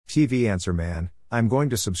TV Answer Man, I'm going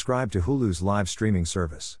to subscribe to Hulu's live streaming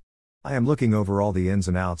service. I am looking over all the ins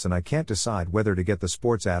and outs and I can't decide whether to get the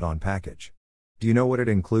sports add-on package. Do you know what it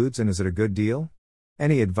includes and is it a good deal?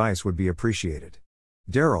 Any advice would be appreciated.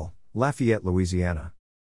 Daryl, Lafayette, Louisiana.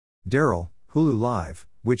 Daryl, Hulu Live,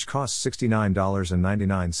 which costs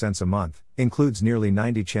 $69.99 a month, includes nearly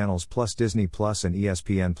 90 channels plus Disney Plus and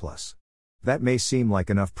ESPN Plus. That may seem like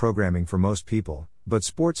enough programming for most people, but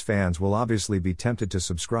sports fans will obviously be tempted to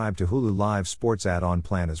subscribe to Hulu Live Sports add-on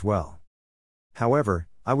plan as well. However,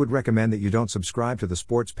 I would recommend that you don't subscribe to the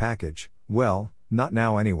sports package, well, not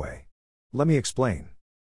now anyway. Let me explain.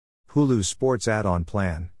 Hulu's sports add-on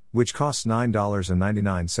plan, which costs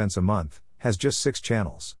 $9.99 a month, has just 6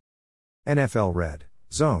 channels. NFL Red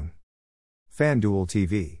Zone, FanDuel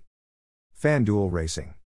TV, FanDuel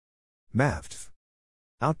Racing, MAVTV,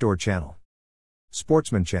 Outdoor Channel,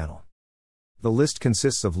 Sportsman Channel. The list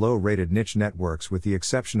consists of low-rated niche networks with the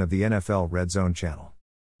exception of the NFL Red Zone channel.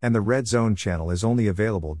 And the Red Zone channel is only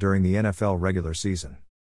available during the NFL regular season.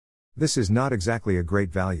 This is not exactly a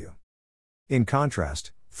great value. In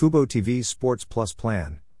contrast, Fubo TV's Sports Plus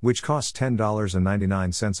plan, which costs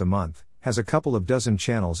 $10.99 a month, has a couple of dozen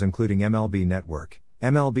channels including MLB Network,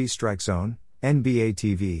 MLB Strike Zone, NBA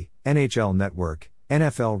TV, NHL Network,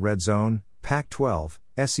 NFL Red Zone, Pac-12,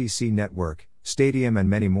 SEC Network, Stadium and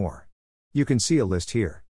many more. You can see a list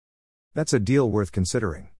here. That's a deal worth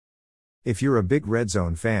considering. If you're a big Red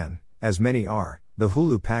Zone fan, as many are, the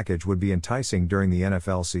Hulu package would be enticing during the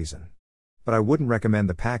NFL season. But I wouldn't recommend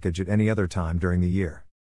the package at any other time during the year.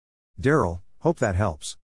 Daryl, hope that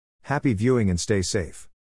helps. Happy viewing and stay safe.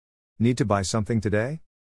 Need to buy something today?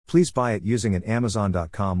 Please buy it using an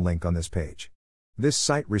Amazon.com link on this page. This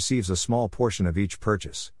site receives a small portion of each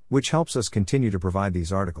purchase, which helps us continue to provide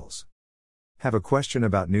these articles. Have a question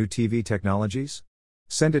about new TV technologies?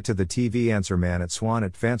 Send it to the TV Answer Man at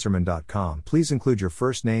swan@vanserman.com. Please include your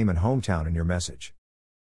first name and hometown in your message.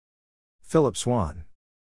 Philip Swan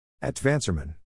 @Vanserman.